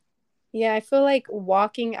 Yeah. I feel like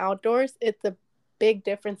walking outdoors, it's a big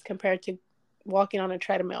difference compared to walking on a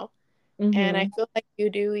treadmill. And I Mm-hmm. feel like you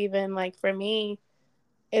do, even like for me,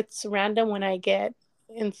 it's random when I get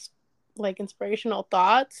like inspirational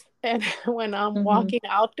thoughts and when I'm Mm-hmm. walking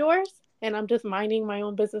outdoors and I'm just minding my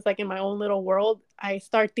own business, like in my own little world, I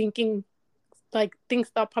start thinking, like things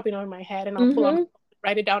start popping out in my head, and I'll pull out Mm-hmm.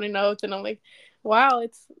 write it down in notes, and I'm like, wow,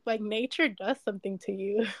 it's like nature does something to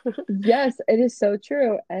you. Yes, it is so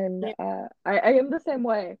true. And Yeah. I am the same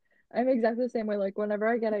way. I'm exactly the same way. Like whenever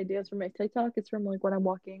I get ideas from my TikTok, it's from like when I'm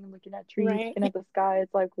walking and looking at trees, Right. looking at the sky.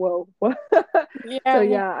 It's like, whoa, what? So Yeah.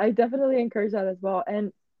 yeah, I definitely encourage that as well.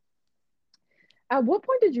 And at what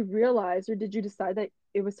point did you realize or did you decide that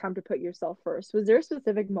it was time to put yourself first? Was there a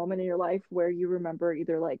specific moment in your life where you remember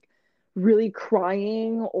either like really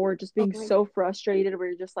crying or just Oh being my so frustrated where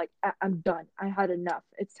you're just like, I'm done. I had enough.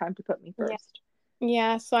 It's time to put me God. Yeah. first.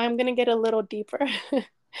 Yeah. So I'm gonna get a little deeper. Good.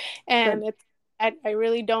 And I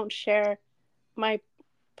really don't share my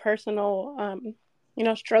personal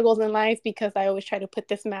struggles in life, because I always try to put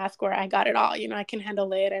this mask where I got it all, I can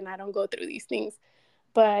handle it and I don't go through these things.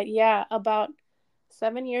 But yeah, about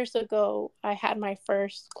 7 years ago, I had my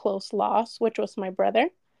first close loss, which was my brother.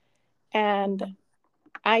 And Mhm.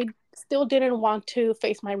 I still didn't want to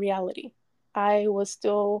face my reality. I was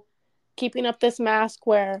still keeping up this mask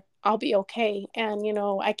where I'll be okay. And,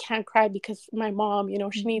 I can't cry because my mom,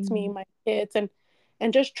 she needs me, Mhm. my kids,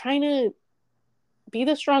 and just trying to be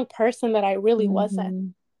the strong person that I really wasn't.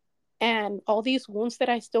 Mhm. And all these wounds that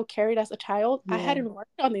I still carried as a child, I Yeah. hadn't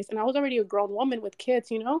worked on these. And I was already a grown woman with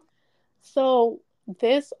kids. So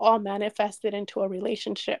this all manifested into a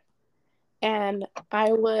relationship. And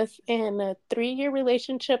I was in a 3-year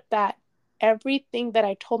relationship that everything that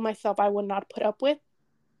I told myself I would not put up with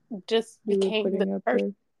just You were became the putting up person.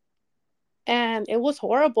 with. And it was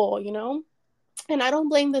horrible. And I don't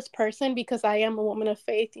blame this person, because I am a woman of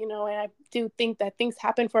faith, and I do think that things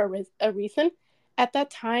happen for a reason. At that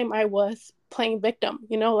time, I was playing victim,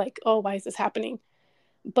 like, oh, why is this happening?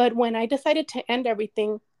 But when I decided to end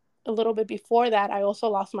everything a little bit before that, I also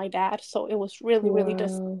lost my dad. So it was really, really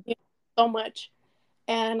just Wow. so much.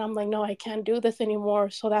 And I'm like, no, I can't do this anymore.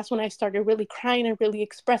 So that's when I started really crying and really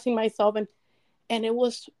expressing myself. And it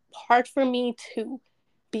was hard for me to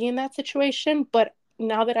be in that situation. But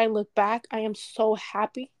now that I look back, I am so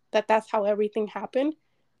happy that that's how everything happened.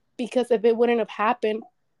 Because if it wouldn't have happened,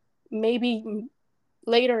 maybe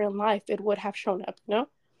later in life it would have shown up.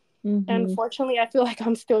 And Mhm. fortunately, I feel like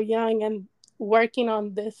I'm still young and working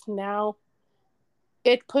on this now.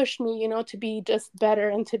 It pushed me, to be just better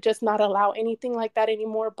and to just not allow anything like that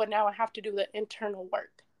anymore. But now I have to do the internal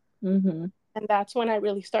work. Mhm. And that's when I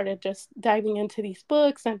really started just diving into these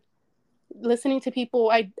books and listening to people.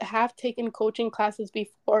 I have taken coaching classes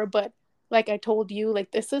before, but like I told you,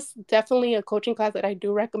 like this is definitely a coaching class that I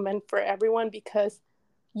do recommend for everyone, because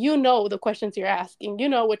the questions you're asking,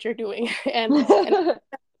 what you're doing, and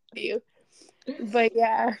you. But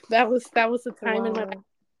yeah, that was the time in my life.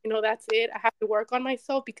 Wow. That's it. I have to work on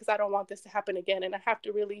myself because I don't want this to happen again, and I have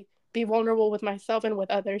to really be vulnerable with myself and with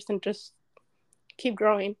others, and just keep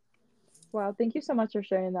growing. Wow, thank you so much for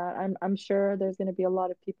sharing that. I'm sure there's going to be a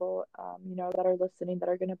lot of people, that are listening that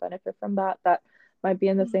are going to benefit from that that might be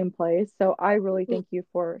in the same place. So I really thank you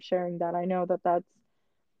for sharing that. I know that that's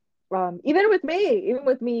even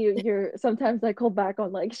with me, you're sometimes like hold back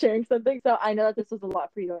on like sharing something. So I know that this was a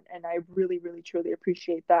lot for you, and I really, really, truly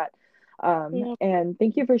appreciate that. Yeah, And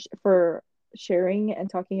thank you for sharing and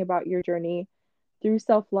talking about your journey through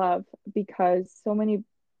self-love because so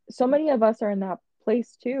many of us are in that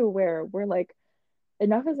place too where we're like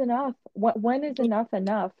enough is enough. When is enough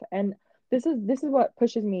enough? And this is what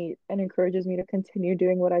pushes me and encourages me to continue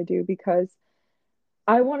doing what I do because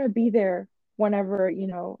I want to be there whenever,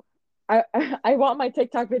 I want my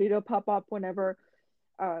TikTok video to pop up whenever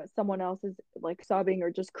someone else is like sobbing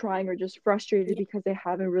or just crying or just frustrated yeah, because they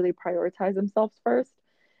haven't really prioritized themselves first.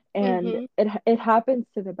 And mm-hmm. it happens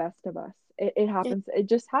to the best of us. It Yeah, happens. It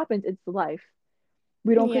just happens. It's life.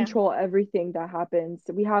 We don't yeah, control everything that happens.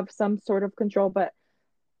 We have some sort of control, but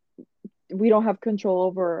we don't have control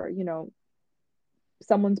over,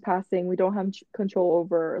 someone's passing. We don't have control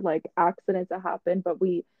over like accidents that happen, but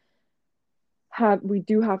we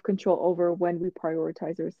do have control over when we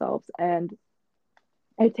prioritize ourselves. And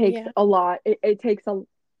it takes yeah, a lot. It takes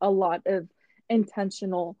a lot of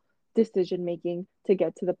intentional decision making to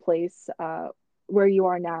get to the place where you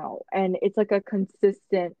are now. And it's like a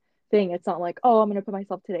consistent thing. It's not like, oh, I'm going to put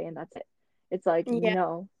myself today and that's it. It's like, yeah,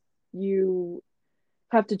 no, you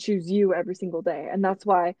have to choose you every single day. And that's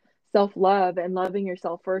why self love and loving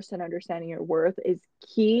yourself first and understanding your worth is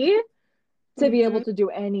key to be able mm-hmm. to do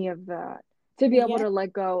any of that, to be able Yeah, to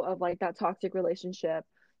let go of like that toxic relationship,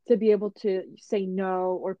 to be able to say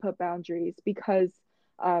no or put boundaries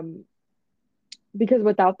um because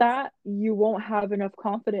without that you won't have enough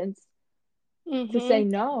confidence to mm-hmm. say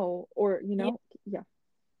no or Yeah. yeah.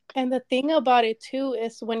 And the thing about it too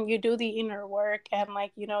is when you do the inner work and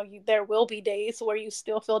like, there will be days where you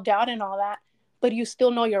still feel doubt and all that, but you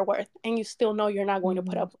still know your worth and you still know you're not going to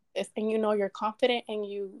put Mm-hmm. up with this and you're confident and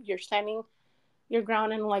you're standing your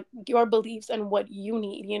ground and like your beliefs and what you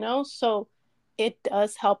need, So it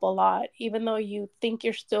does help a lot even though you think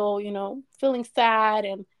you're still, feeling sad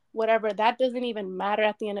and whatever, that doesn't even matter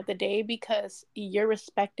at the end of the day because you're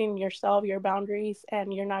respecting yourself, your boundaries,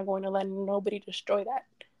 and you're not going to let nobody destroy that.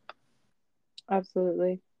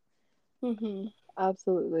 Absolutely. Mm-hmm.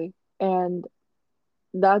 Absolutely. And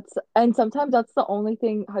sometimes that's the only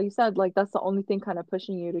thing, how you said, like that's the only thing kind of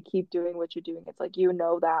pushing you to keep doing what you're doing. It's like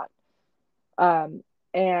that.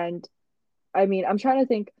 And I mean, I'm trying to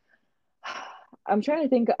think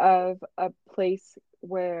of a place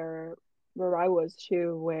where I was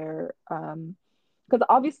too, where because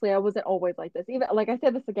obviously I wasn't always like this. Even like I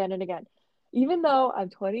said this again and again, even though I'm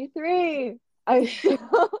 23, I still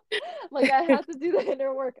like I had to do the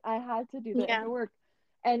inner work. I had to do the Yeah. inner work.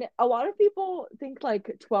 And a lot of people think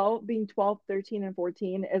like 12, being 12, 13, and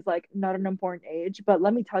 14 is like not an important age. But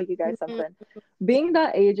let me tell you guys Mhm. something. Being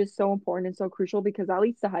that age is so important and so crucial because that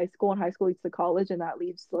leads to high school and high school leads to college and that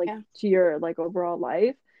leads like Yeah. to your like overall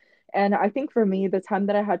life. And I think for me, the time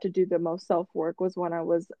that I had to do the most self work was when I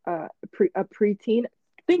was a preteen.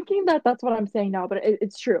 Thinking that that's what I'm saying now, but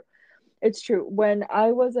it's true. It's true. When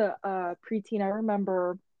I was a preteen, I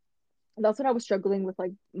remember that's when I was struggling with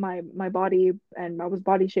like my body, and I was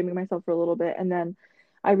body shaming myself for a little bit, and then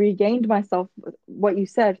I regained myself, what you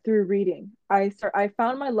said, through reading. I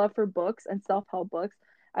found my love for books and self-help books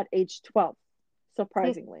at age 12.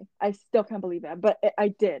 Surprisingly, I still can't believe it, but I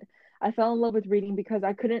did. I fell in love with reading because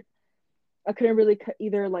I couldn't really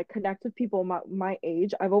either like connect with people my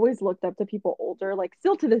age. I've always looked up to people older, like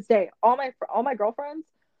still to this day. All my girlfriends,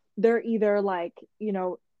 they're either like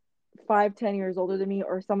 5, 10 years older than me,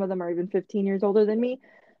 or some of them are even 15 years older than me,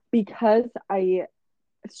 because I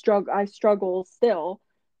struggle still,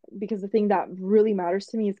 because the thing that really matters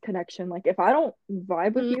to me is connection. Like if I don't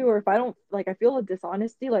vibe with Mhm. you, or if I don't like, I feel a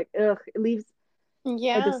dishonesty, like ugh, it leaves a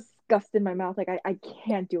Yeah. disgust in my mouth. Like I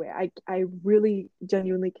can't do it. I really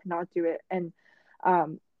genuinely cannot do it. And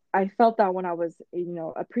um I felt that when I was,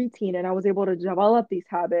 a preteen, and I was able to develop these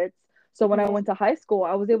habits. So when I Yeah. went to high school,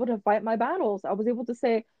 I was able to fight my battles. I was able to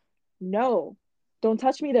say, no, don't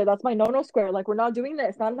touch me there. That's my no square. Like we're not doing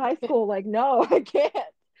this. Not in high school. Like no, I can't.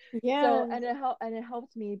 So Yeah. and it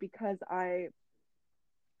helped me because I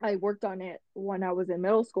worked on it when I was in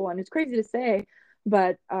middle school, and it's crazy to say,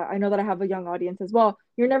 but I know that I have a young audience as well.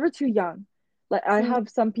 You're never too young. Like I Yeah. have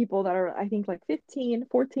some people that are, I think, like 15,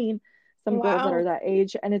 14, some girls that are Wow. that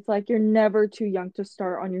age, and it's like you're never too young to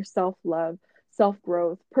start on your self-love,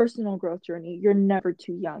 self-growth, personal growth journey. You're never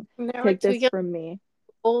too young. Never Take too this young, from me.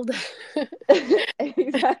 old.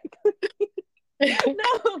 Exactly.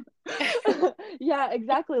 No. Yeah,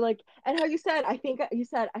 exactly. Like, and how you said, I think I'm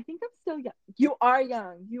still young. You are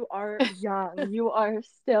young. You are young. You are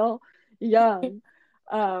still young.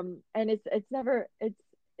 And it's never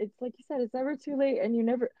it's like you said, it's never too late, and you're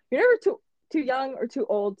never too young or too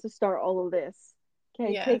old to start all of this.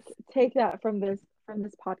 Okay, Yes. take that from this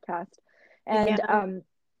podcast. And Yeah.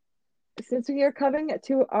 since we are coming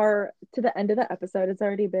to the end of the episode, it's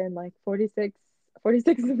already been like 46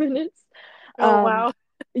 minutes. Oh, um wow.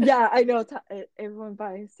 yeah, I know, it went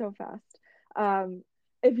by so fast. um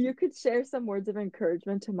if you could share some words of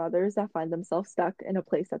encouragement to mothers that find themselves stuck in a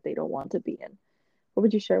place that they don't want to be in, what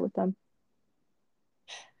would you share with them?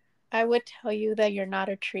 I would tell you that you're not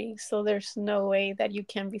a tree, so there's no way that you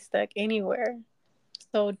can be stuck anywhere.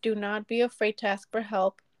 So do not be afraid to ask for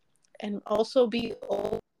help, and also be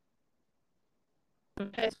open.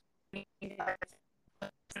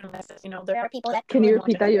 There are people that Can truly you want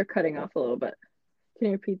repeat to that? help. You're cutting off a little bit. Can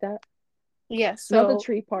you repeat that? Yes, Not the so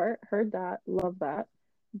tree part, heard that, love that.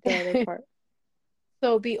 The other part.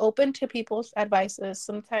 so be open to people's advices.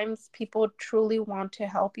 Sometimes people truly want to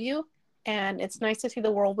help you, and it's nice to see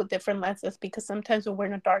the world with different lenses, because sometimes when we're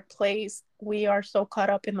in a dark place, we are so caught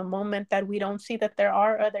up in the moment that we don't see that there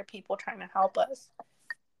are other people trying to help us.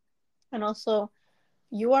 And also,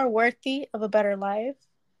 you are worthy of a better life.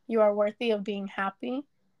 You are worthy of being happy.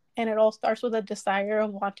 And it all starts with a desire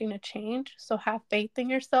of wanting to change. So have faith in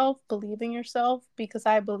yourself, believe in yourself, because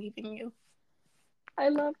I believe in you. I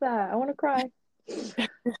love that. I want to cry.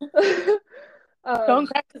 Don't um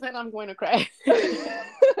cry, because then I'm going to cry.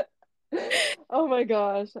 oh my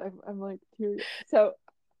gosh, I'm like teary. So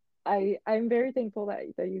I'm very thankful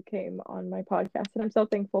that you came on my podcast, and I'm so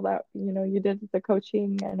thankful that you did the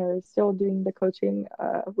coaching and are still doing the coaching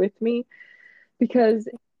with me, because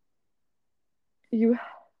you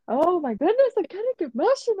oh my goodness, I'm kind of get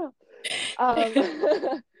emotional.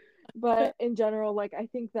 But in general, like, I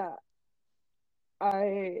think that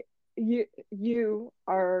I you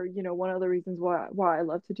are, one of the reasons why I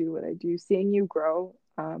love to do what I do. Seeing you grow,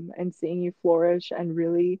 and seeing you flourish, and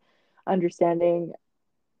really understanding,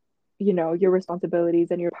 your responsibilities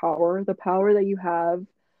and your power, the power that you have,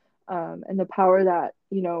 and the power that,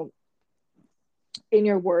 in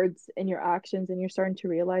your words, in your actions, and you starting to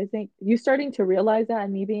realize that,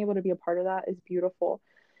 and me being able to be a part of that is beautiful.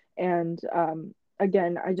 And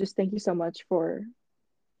again, I just thank you so much for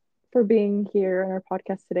being here on our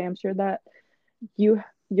podcast today. I'm sure that you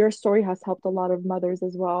your story has helped a lot of mothers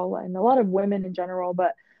as well, and a lot of women in general,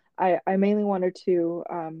 but I mainly wanted to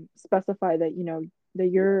specify that, that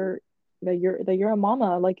you're a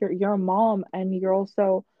mama, like you're a mom, and you're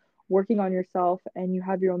also working on yourself, and you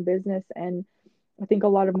have your own business. And I think a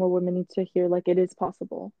lot of more women need to hear, like, it is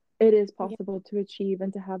possible. It is Yeah. possible to achieve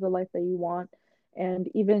and to have the life that you want. And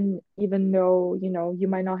even though, you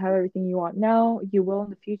might not have everything you want now, you will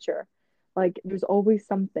in the future. Like, there's always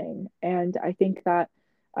something. And I think that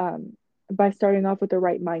um, by starting off with the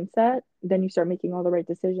right mindset, then you start making all the right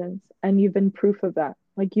decisions. And you've been proof of that.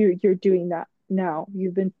 Like, you're doing that now.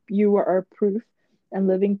 You are proof and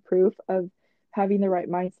living proof of having the right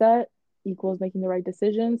mindset equals making the right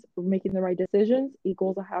decisions. Making the right decisions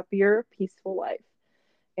equals a happier, peaceful life.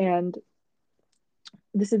 And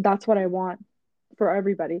that's what I want for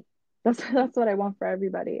everybody. That's what I want for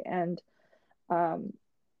everybody. And um,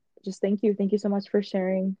 just thank you so much for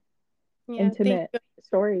sharing Yeah, thank intimate you.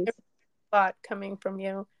 stories. There's a lot coming from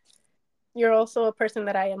you. You're also a person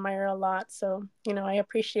that I admire a lot. So, I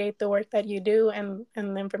appreciate the work that you do, and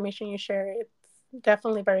the information you share. It's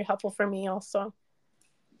definitely very helpful for me also.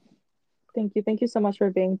 Thank you so much for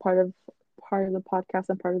being part of the podcast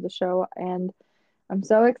and part of the show. And I'm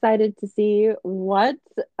so excited to see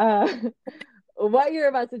uh what you're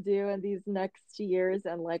about to do in these next years,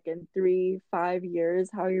 and like in 3, 5 years,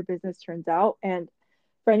 how your business turns out. And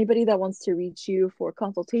for anybody that wants to reach you for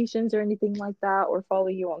consultations or anything like that, or follow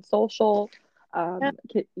you on social,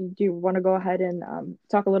 do you want to go ahead and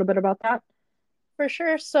talk a little bit about that? For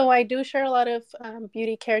sure. So I do share a lot of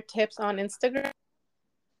beauty care tips on Instagram.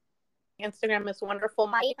 Instagram is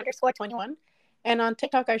wonderful_21. And on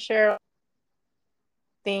TikTok, I share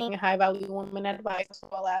thing high value woman advice, as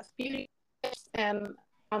well as beauty tips, and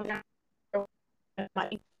on there,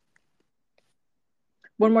 Mari.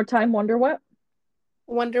 One more time, wonder what?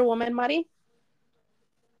 Wonder Woman Mari.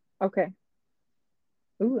 Okay.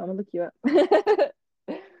 Ooh, I'm gonna look you up.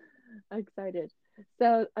 Excited.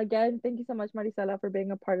 So again, thank you so much, Marisela, for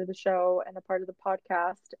being a part of the show and a part of the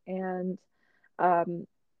podcast. And um,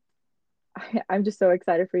 I'm just so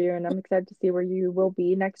excited for you, and I'm excited to see where you will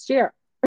be next year.